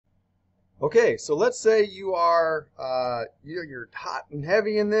Okay, so let's say you are you're hot and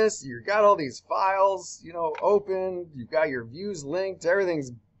heavy in this. You've got all these files, open. You've got your views linked.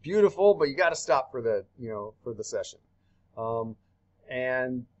 Everything's beautiful, but you got to stop for the for the session,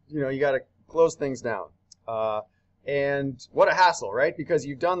 and you got to close things down. And what a hassle, right? Because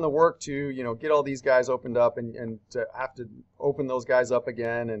you've done the work to get all these guys opened up, and to have to open those guys up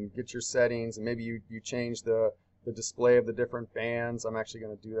again and get your settings, and maybe you change the display of the different bands. I'm actually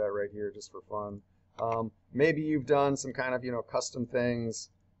going to do that right here just for fun. Maybe you've done some kind of custom things,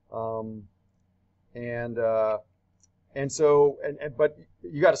 but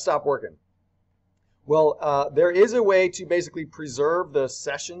you got to stop working. Well, there is a way to basically preserve the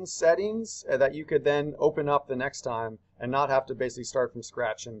session settings that you could then open up the next time and not have to basically start from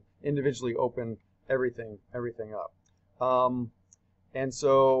scratch and individually open everything up. And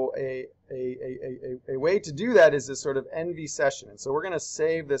so a way to do that is this sort of ENVI session. And so we're going to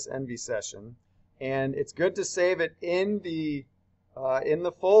save this ENVI session, and it's good to save it in the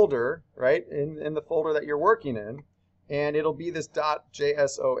folder, right? In the folder that you're working in, and it'll be this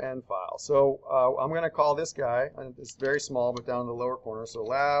 .json file. So I'm going to call this guy, and it's very small, but down in the lower corner. So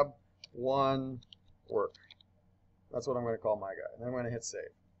lab1 work. That's what I'm going to call my guy. And I'm going to hit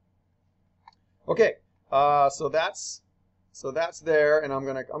save. Okay, so that's there, and I'm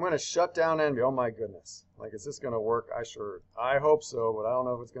gonna shut down ENVI. Oh my goodness! Like, is this gonna work? I hope so, but I don't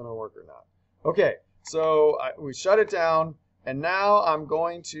know if it's gonna work or not. Okay, so we shut it down, and now I'm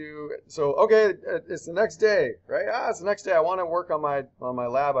going to. So okay, it's the next day, right? It's the next day. I want to work on my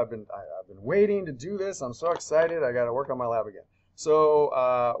lab. I've been waiting to do this. I'm so excited. I got to work on my lab again.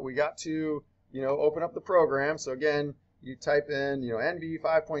 So we got to open up the program. So again, you type in ENVI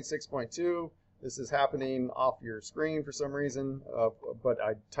 5.6.2. This is happening off your screen for some reason, but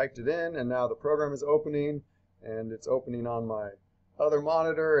I typed it in, and now the program is opening, and it's opening on my other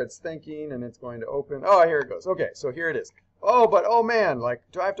monitor. It's thinking, and it's going to open. Oh, here it goes. Okay, so here it is. Oh man, like,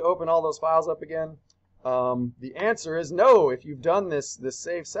 do I have to open all those files up again? The answer is no, if you've done this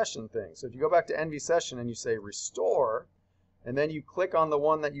save session thing. So if you go back to ENVI session and you say restore, and then you click on the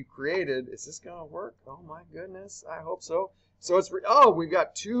one that you created, is this going to work? Oh my goodness, I hope so. So we've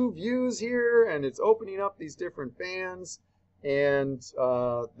got two views here, and it's opening up these different bands, and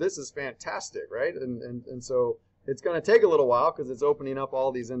this is fantastic, right? And so it's going to take a little while because it's opening up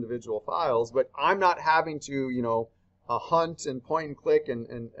all these individual files, but I'm not having to hunt and point and click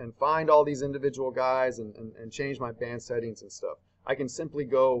and find all these individual guys and change my band settings and stuff. I can simply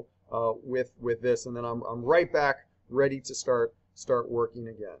go with this, and then I'm right back ready to start working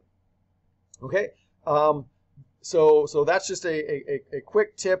again. Okay. So that's just a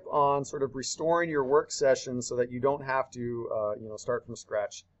quick tip on sort of restoring your work session so that you don't have to start from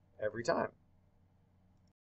scratch every time.